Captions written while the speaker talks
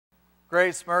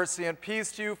Grace, mercy, and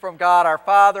peace to you from God our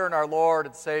Father and our Lord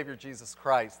and Savior Jesus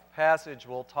Christ. The passage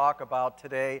we'll talk about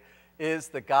today is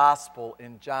the Gospel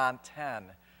in John 10,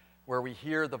 where we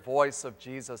hear the voice of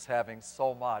Jesus having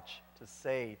so much to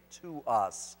say to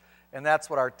us. And that's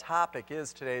what our topic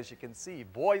is today, as you can see,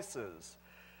 voices.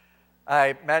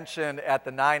 I mentioned at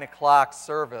the 9 o'clock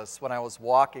service when I was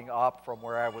walking up from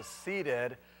where I was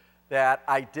seated that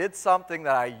I did something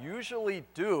that I usually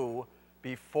do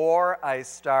before I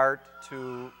start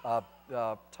to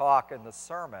talk in the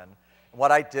sermon.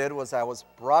 What I did was I was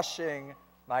brushing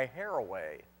my hair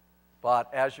away.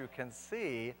 But as you can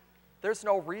see, there's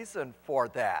no reason for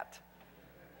that.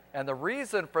 And the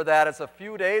reason for that is a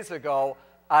few days ago,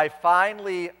 I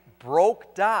finally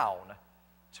broke down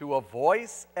to a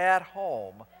voice at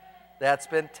home that's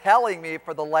been telling me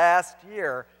for the last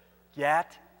year,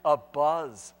 get a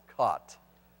buzz cut.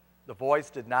 The voice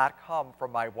did not come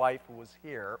from my wife who was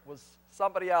here. It was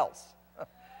somebody else.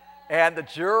 And the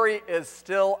jury is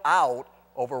still out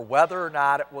over whether or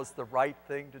not it was the right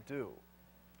thing to do.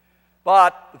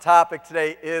 But the topic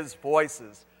today is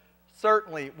voices.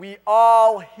 Certainly, we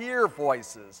all hear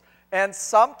voices, and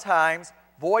sometimes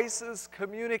voices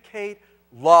communicate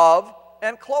love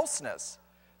and closeness.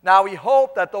 Now, we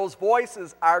hope that those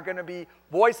voices are going to be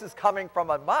voices coming from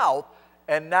a mouth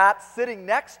and not sitting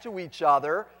next to each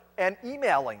other and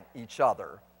emailing each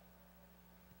other.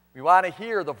 We want to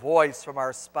hear the voice from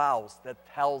our spouse that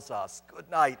tells us, "Good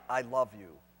night, I love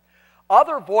you."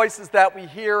 Other voices that we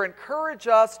hear encourage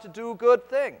us to do good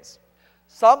things.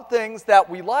 Some things that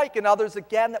we like, and others,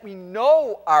 again, that we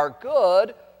know are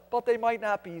good, but they might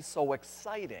not be so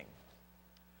exciting.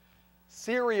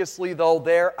 Seriously, though,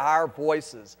 there are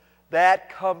voices that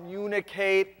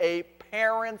communicate a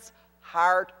parent's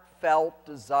heartfelt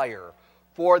desire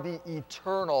for the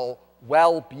eternal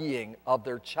well-being of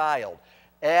their child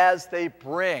as they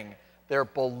bring their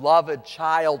beloved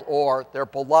child or their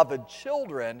beloved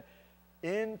children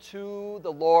into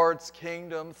the Lord's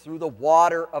kingdom through the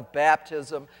water of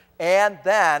baptism. And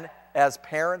then, as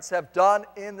parents have done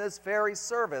in this very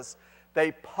service,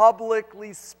 they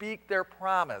publicly speak their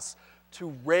promise to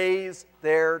raise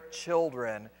their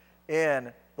children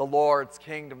in the Lord's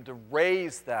kingdom, to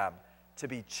raise them to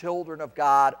be children of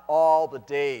God all the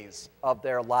days of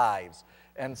their lives.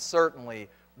 And certainly,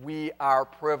 we are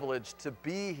privileged to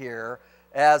be here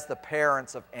as the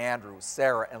parents of Andrew,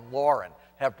 Sarah, and Lauren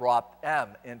have brought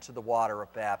them into the water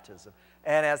of baptism,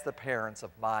 and as the parents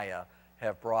of Maya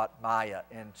have brought Maya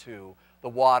into the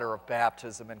water of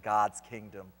baptism in God's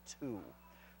kingdom too.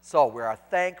 So we are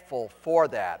thankful for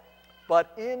that.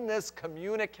 But in this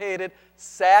communicated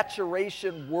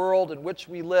saturation world in which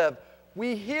we live,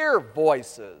 we hear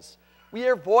voices. We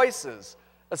hear voices,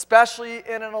 especially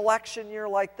in an election year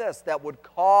like this, that would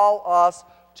call us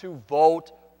to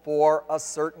vote for a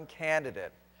certain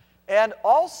candidate. And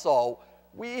also,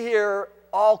 we hear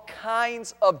all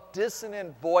kinds of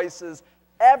dissonant voices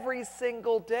every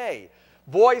single day.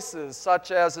 Voices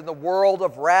such as in the world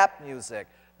of rap music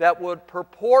that would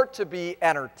purport to be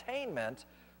entertainment,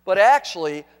 but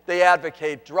actually they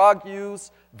advocate drug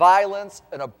use, violence,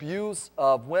 and abuse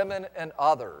of women and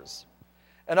others.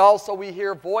 And also we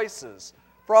hear voices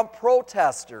from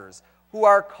protesters who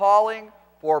are calling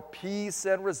for peace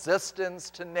and resistance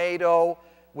to NATO,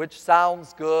 which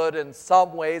sounds good in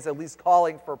some ways, at least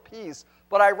calling for peace.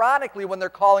 But ironically, when they're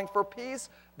calling for peace,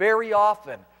 very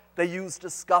often they use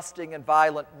disgusting and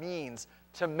violent means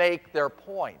to make their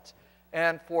point.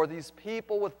 And for these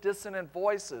people with dissonant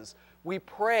voices, we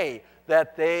pray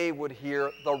that they would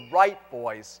hear the right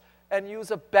voice and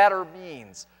use a better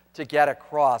means to get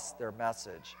across their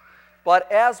message.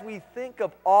 But as we think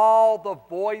of all the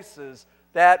voices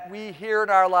that we hear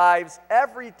in our lives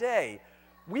every day,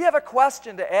 we have a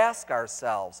question to ask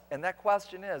ourselves, and that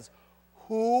question is,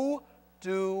 who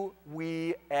do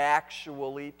we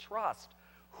actually trust?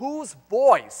 Whose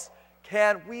voice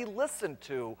can we listen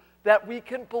to that we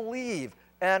can believe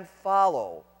and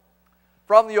follow?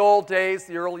 From the old days,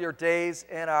 the earlier days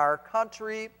in our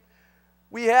country,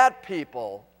 we had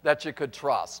people that you could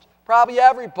trust. Probably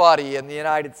everybody in the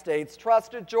United States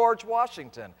trusted George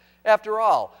Washington. After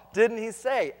all, didn't he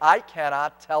say, "I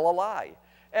cannot tell a lie"?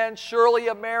 And surely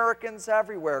Americans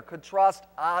everywhere could trust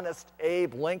honest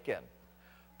Abe Lincoln.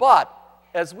 But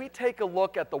as we take a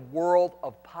look at the world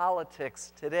of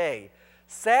politics today,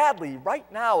 sadly, right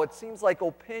now it seems like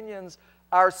opinions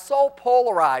are so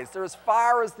polarized, they're as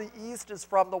far as the East is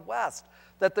from the West,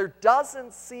 that there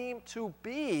doesn't seem to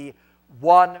be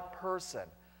one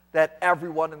person that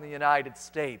everyone in the United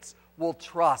States will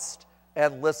trust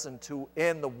and listen to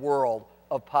in the world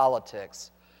of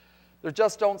politics. There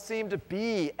just don't seem to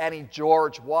be any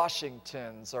George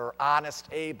Washingtons or Honest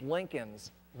Abe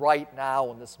Lincolns right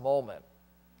now in this moment.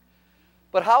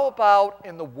 But how about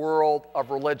in the world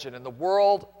of religion, in the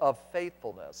world of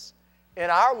faithfulness? In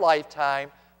our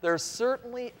lifetime, there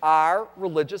certainly are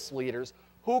religious leaders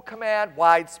who command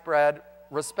widespread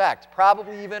respect,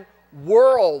 probably even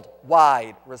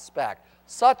worldwide respect,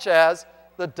 such as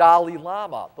the Dalai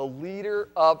Lama, the leader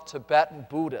of Tibetan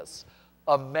Buddhists,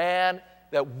 a man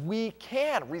that we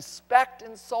can respect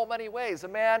in so many ways, a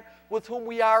man with whom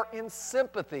we are in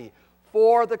sympathy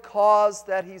for the cause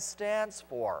that he stands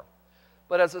for.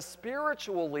 But as a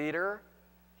spiritual leader,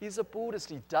 he's a Buddhist.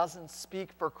 He doesn't speak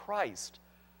for Christ.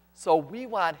 So we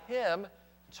want him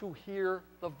to hear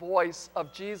the voice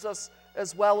of Jesus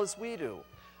as well as we do.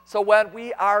 So when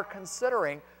we are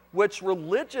considering which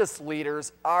religious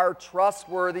leaders are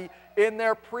trustworthy in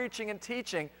their preaching and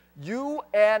teaching, you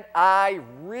and I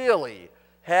really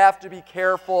have to be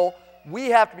careful. We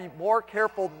have to be more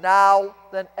careful now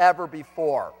than ever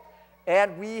before.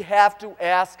 And we have to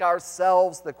ask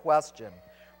ourselves the question,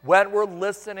 when we're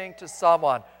listening to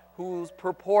someone who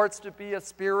purports to be a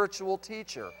spiritual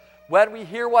teacher, when we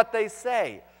hear what they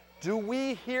say, do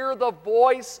we hear the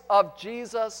voice of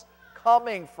Jesus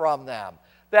coming from them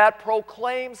that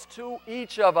proclaims to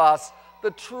each of us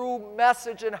the true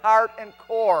message and heart and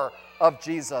core of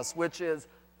Jesus, which is,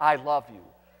 I love you.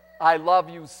 I love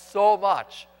you so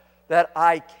much that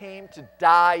I came to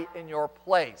die in your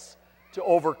place to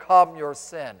overcome your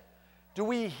sin. Do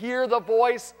we hear the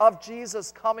voice of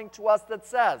Jesus coming to us that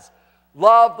says,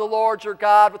 love the Lord your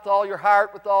God with all your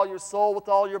heart, with all your soul, with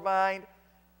all your mind,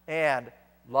 and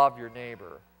love your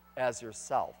neighbor as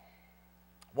yourself?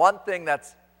 One thing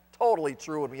that's totally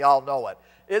true, and we all know it,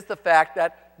 is the fact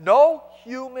that no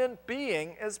human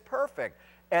being is perfect,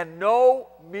 and no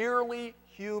merely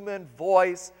human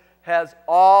voice has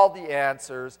all the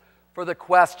answers for the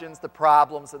questions, the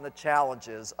problems, and the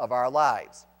challenges of our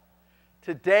lives.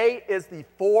 Today is the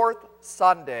fourth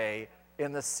Sunday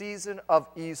in the season of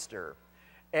Easter.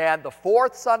 And the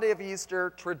fourth Sunday of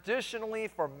Easter, traditionally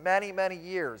for many, many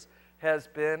years, has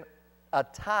been a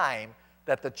time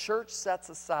that the church sets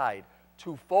aside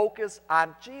to focus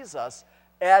on Jesus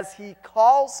as he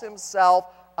calls himself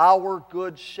our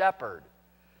Good Shepherd.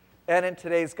 And in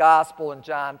today's gospel in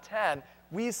John 10,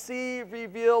 we see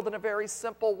revealed in a very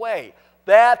simple way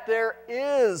that there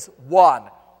is one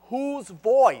whose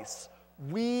voice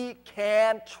we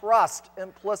can trust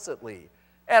implicitly.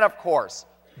 And of course,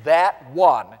 that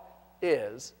one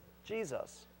is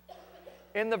Jesus.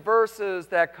 In the verses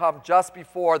that come just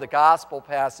before the gospel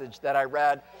passage that I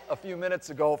read a few minutes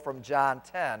ago from John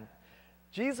 10,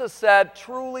 Jesus said,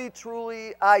 truly,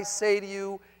 truly, I say to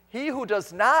you, he who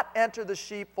does not enter the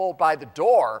sheepfold by the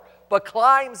door, but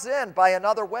climbs in by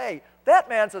another way, that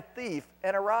man's a thief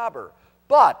and a robber.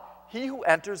 But he who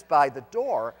enters by the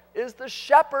door is the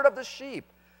shepherd of the sheep.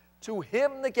 To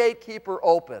him the gatekeeper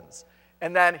opens.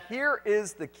 And then here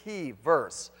is the key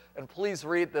verse, and please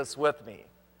read this with me.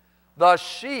 The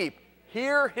sheep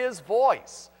hear his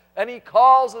voice, and he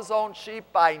calls his own sheep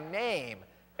by name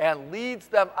and leads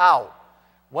them out.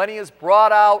 When he has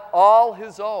brought out all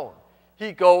his own,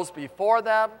 he goes before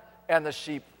them, and the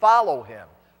sheep follow him,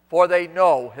 for they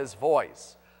know his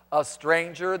voice. A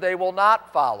stranger they will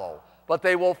not follow, but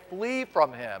they will flee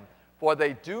from him, for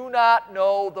they do not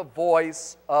know the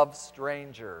voice of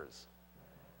strangers.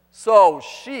 So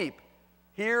sheep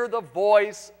hear the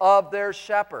voice of their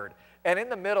shepherd. And in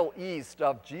the Middle East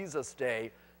of Jesus'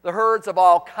 day, the herds of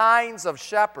all kinds of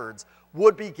shepherds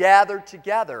would be gathered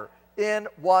together in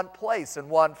one place, in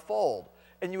one fold.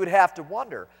 And you would have to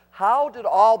wonder, how did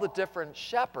all the different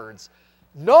shepherds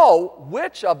know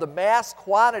which of the mass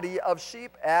quantity of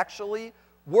sheep actually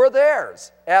were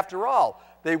theirs? After all,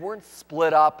 they weren't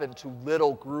split up into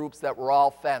little groups that were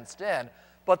all fenced in,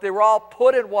 but they were all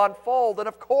put in one fold, and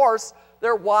of course,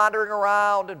 they're wandering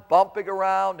around and bumping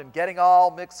around and getting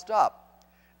all mixed up.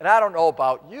 And I don't know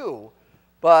about you,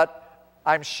 but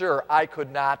I'm sure I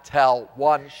could not tell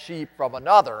one sheep from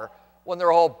another when there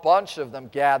are a whole bunch of them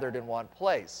gathered in one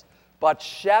place. But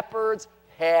shepherds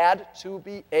had to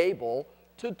be able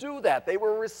to do that. They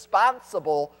were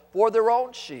responsible for their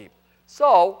own sheep.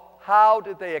 So how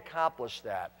did they accomplish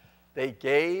that? They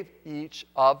gave each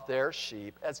of their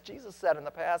sheep, as Jesus said in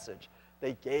the passage,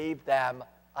 they gave them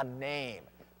a name,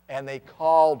 and they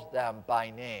called them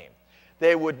by name.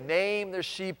 They would name their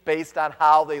sheep based on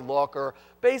how they look or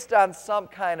based on some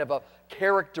kind of a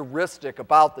characteristic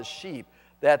about the sheep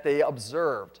that they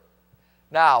observed.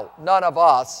 Now, none of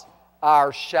us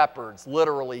are shepherds,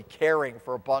 literally caring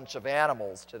for a bunch of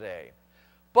animals today.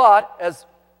 But as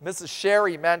Mrs.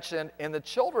 Sherry mentioned in the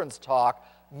children's talk,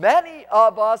 many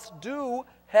of us do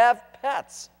have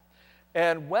pets.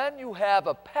 And when you have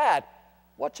a pet,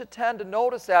 what you tend to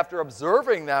notice after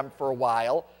observing them for a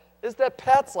while is that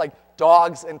pets, like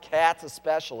dogs and cats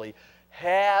especially,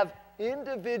 have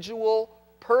individual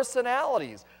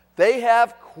personalities. They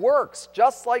have quirks,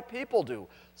 just like people do.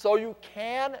 So you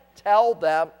can tell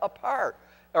them apart.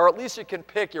 Or at least you can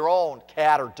pick your own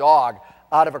cat or dog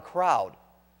out of a crowd.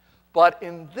 But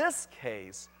in this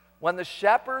case, when the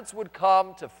shepherds would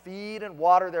come to feed and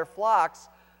water their flocks,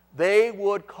 they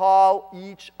would call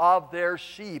each of their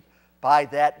sheep by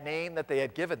that name that they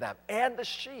had given them. And the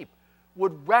sheep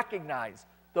would recognize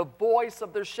the voice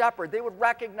of their shepherd. They would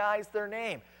recognize their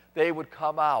name. They would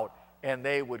come out and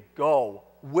they would go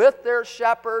with their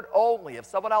shepherd only. If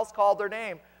someone else called their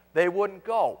name, they wouldn't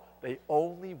go. They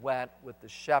only went with the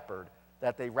shepherd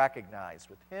that they recognized,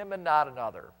 with him and not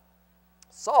another.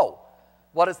 So,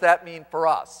 what does that mean for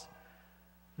us?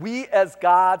 We as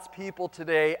God's people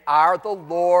today are the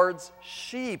Lord's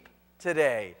sheep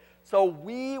today. So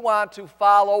we want to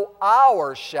follow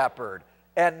our shepherd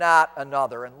and not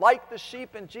another. And like the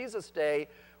sheep in Jesus' day,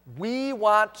 we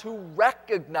want to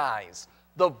recognize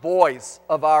the voice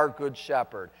of our good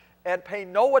shepherd and pay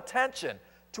no attention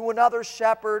to another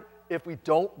shepherd if we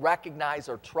don't recognize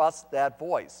or trust that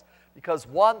voice. Because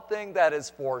one thing that is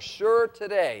for sure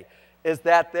today is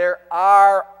that there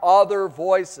are other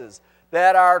voices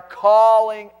that are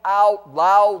calling out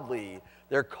loudly.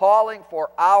 They're calling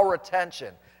for our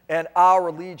attention and our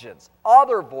allegiance.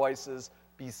 Other voices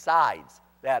besides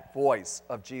that voice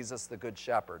of Jesus the Good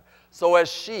Shepherd. So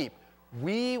as sheep,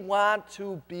 we want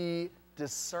to be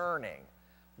discerning.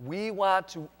 We want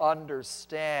to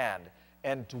understand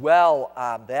and dwell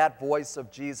on that voice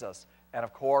of Jesus. And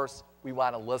of course, we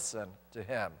want to listen to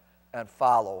him and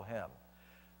follow him.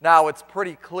 Now, it's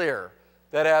pretty clear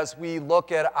that as we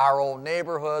look at our own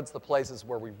neighborhoods, the places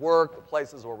where we work, the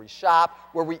places where we shop,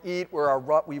 where we eat, where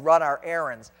we run our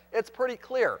errands, it's pretty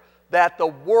clear that the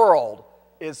world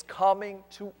is coming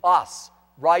to us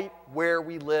right where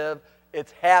we live.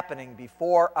 It's happening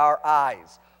before our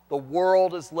eyes. The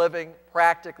world is living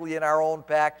practically in our own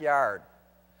backyard.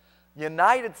 The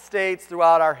United States,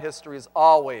 throughout our history, has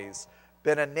always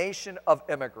been a nation of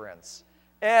immigrants.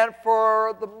 And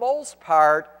for the most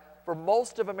part, for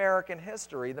most of American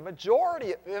history, the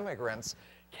majority of immigrants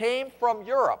came from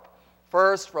Europe.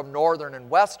 First from Northern and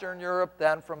Western Europe,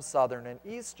 then from Southern and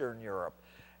Eastern Europe.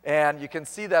 And you can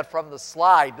see that from the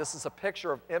slide. This is a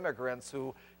picture of immigrants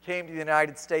who came to the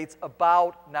United States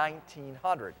about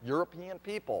 1900, European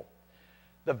people.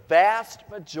 The vast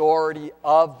majority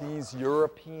of these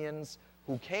Europeans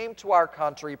who came to our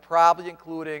country, probably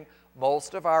including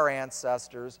most of our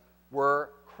ancestors,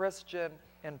 were Christian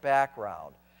in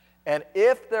background. And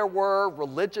if there were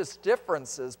religious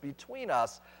differences between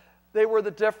us, they were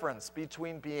the difference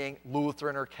between being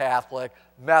Lutheran or Catholic,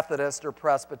 Methodist or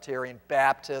Presbyterian,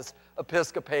 Baptist,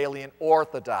 Episcopalian,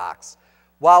 Orthodox.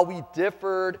 While we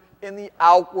differed in the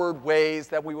outward ways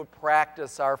that we would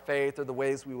practice our faith or the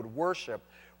ways we would worship,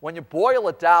 when you boil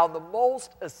it down, the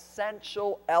most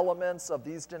essential elements of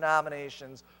these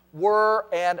denominations were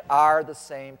and are the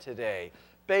same today.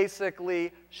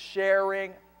 Basically,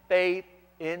 sharing faith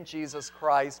in Jesus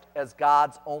Christ as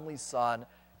God's only Son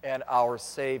and our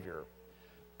Savior.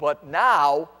 But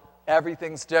now,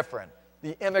 everything's different.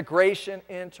 The immigration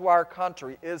into our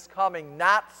country is coming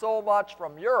not so much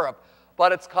from Europe,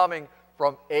 but it's coming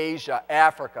from Asia,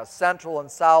 Africa, Central and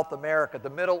South America, the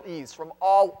Middle East, from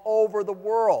all over the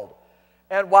world.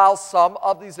 And while some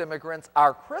of these immigrants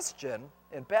are Christian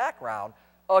in background,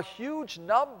 a huge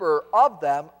number of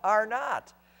them are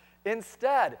not.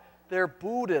 Instead, they're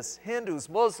Buddhists, Hindus,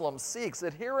 Muslims, Sikhs,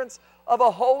 adherents of a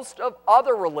host of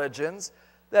other religions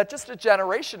that just a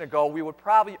generation ago we would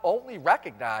probably only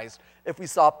recognize if we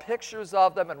saw pictures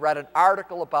of them and read an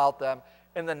article about them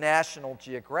in the National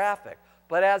Geographic.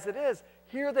 But as it is,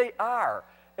 here they are.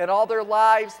 And all their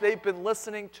lives they've been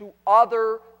listening to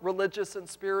other religious and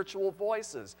spiritual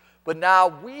voices. But now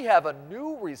we have a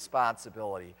new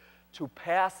responsibility to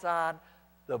pass on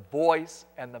the voice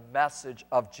and the message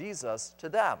of Jesus to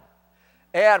them.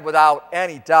 And without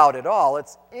any doubt at all,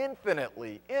 it's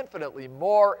infinitely, infinitely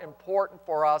more important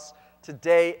for us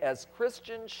today as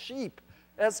Christian sheep,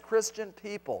 as Christian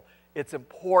people. It's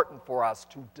important for us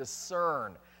to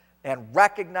discern and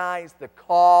recognize the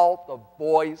call, the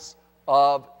voice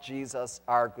of Jesus,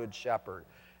 our Good Shepherd.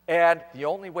 And the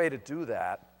only way to do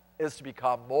that is to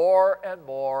become more and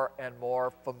more and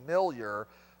more familiar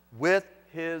with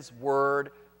His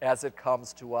Word as it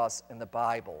comes to us in the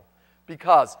Bible.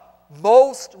 Because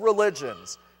most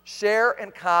religions share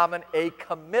in common a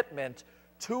commitment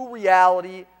to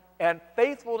reality and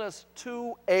faithfulness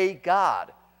to a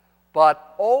God.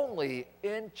 But only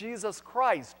in Jesus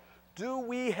Christ do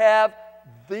we have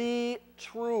the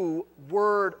true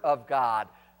Word of God,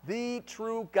 the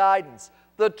true guidance,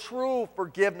 the true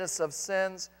forgiveness of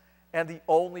sins, and the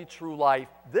only true life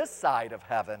this side of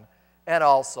heaven, and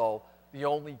also the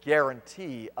only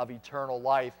guarantee of eternal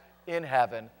life in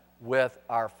heaven with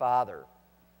our Father.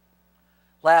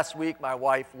 Last week, my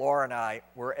wife Laura and I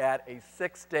were at a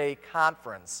 6-day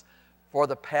conference for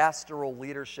the Pastoral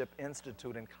Leadership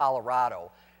Institute in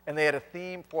Colorado, and they had a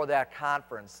theme for that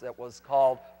conference that was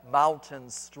called Mountain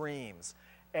Streams.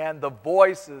 And the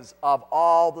voices of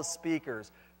all the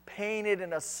speakers painted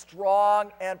in a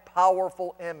strong and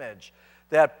powerful image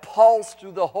that pulsed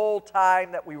through the whole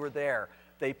time that we were there.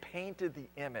 They painted the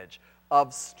image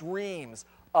of streams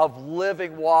of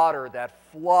living water that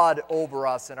flood over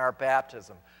us in our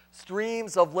baptism.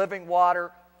 Streams of living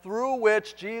water through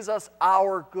which Jesus,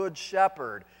 our Good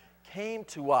Shepherd, came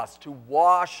to us to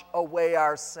wash away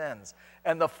our sins.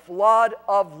 And the flood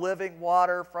of living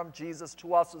water from Jesus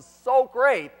to us is so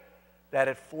great that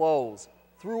it flows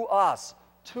through us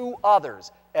to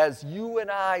others as you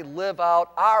and I live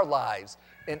out our lives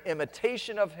in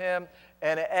imitation of Him,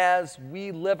 and as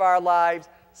we live our lives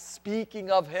speaking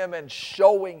of Him and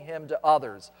showing Him to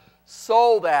others,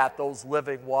 so that those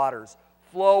living waters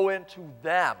flow into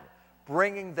them,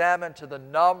 bringing them into the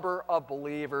number of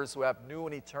believers who have new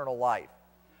and eternal life.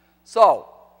 So,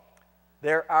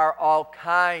 there are all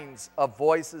kinds of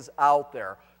voices out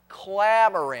there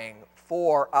clamoring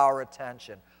for our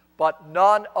attention, but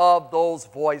none of those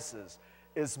voices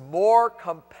is more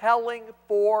compelling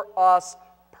for us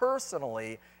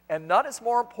personally, and none is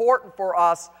more important for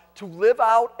us to live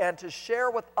out and to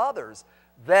share with others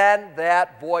than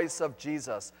that voice of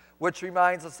Jesus, which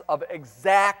reminds us of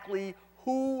exactly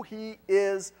who He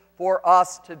is for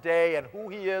us today and who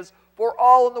He is for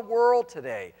all in the world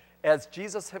today, as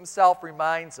Jesus Himself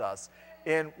reminds us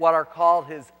in what are called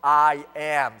His I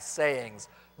am sayings,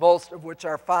 most of which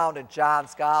are found in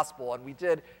John's Gospel. And we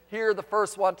did hear the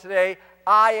first one today,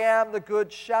 I am the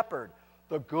Good Shepherd.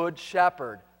 The Good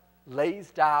Shepherd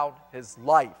lays down His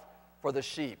life for the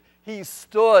sheep. He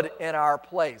stood in our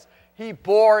place. He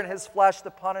bore in His flesh the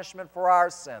punishment for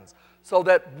our sins, so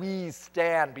that we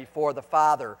stand before the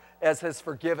Father as His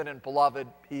forgiven and beloved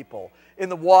people. In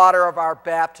the water of our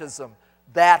baptism,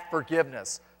 that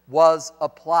forgiveness was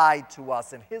applied to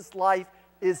us, and His life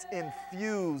is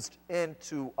infused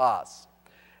into us.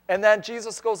 And then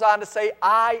Jesus goes on to say,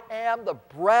 I am the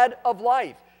bread of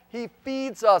life. He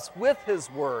feeds us with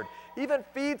His word, He even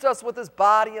feeds us with His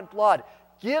body and blood,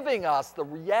 giving us the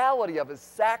reality of His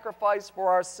sacrifice for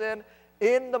our sin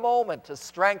in the moment to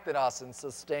strengthen us and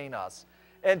sustain us.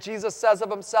 And Jesus says of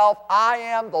Himself, I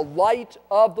am the light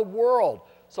of the world.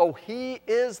 So He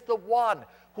is the one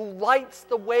who lights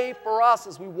the way for us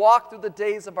as we walk through the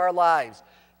days of our lives,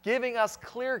 giving us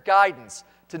clear guidance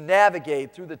to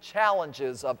navigate through the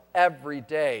challenges of every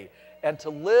day and to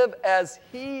live as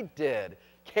He did,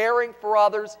 caring for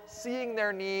others, seeing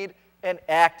their need, and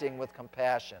acting with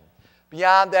compassion.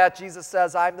 Beyond that, Jesus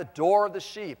says, I'm the door of the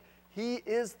sheep. He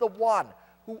is the one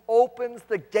who opens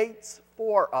the gates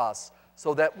for us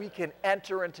so that we can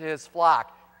enter into His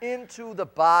flock, into the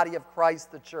body of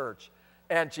Christ, the church.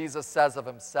 And Jesus says of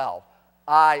Himself,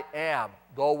 I am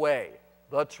the way,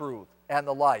 the truth, and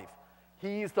the life.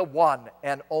 He's the one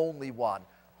and only one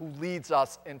who leads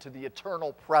us into the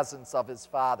eternal presence of His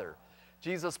Father.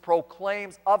 Jesus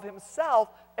proclaims of Himself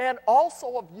and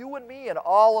also of you and me and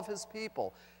all of His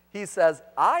people. He says,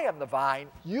 I am the vine,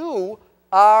 you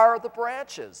are the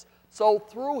branches. So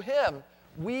through Him,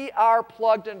 we are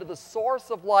plugged into the source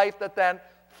of life that then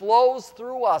flows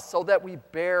through us so that we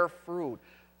bear fruit,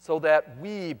 so that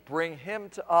we bring Him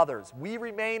to others. We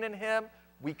remain in Him,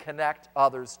 we connect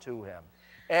others to Him.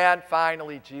 And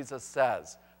finally, Jesus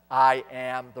says, I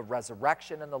am the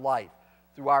resurrection and the life.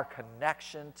 Through our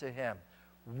connection to Him,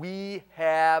 we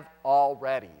have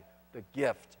already the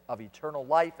gift of eternal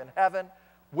life in heaven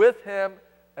with Him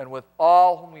and with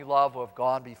all whom we love who have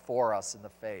gone before us in the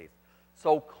faith.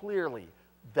 So clearly,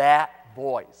 that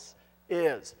voice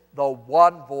is the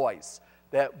one voice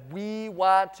that we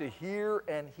want to hear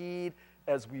and heed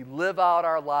as we live out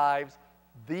our lives,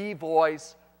 the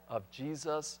voice of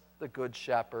Jesus, the Good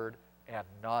Shepherd, and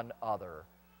none other.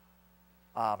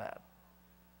 Amen.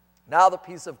 Now the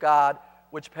peace of God,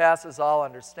 which passes all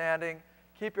understanding,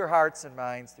 keep your hearts and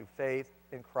minds through faith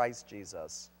in Christ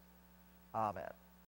Jesus. Amen.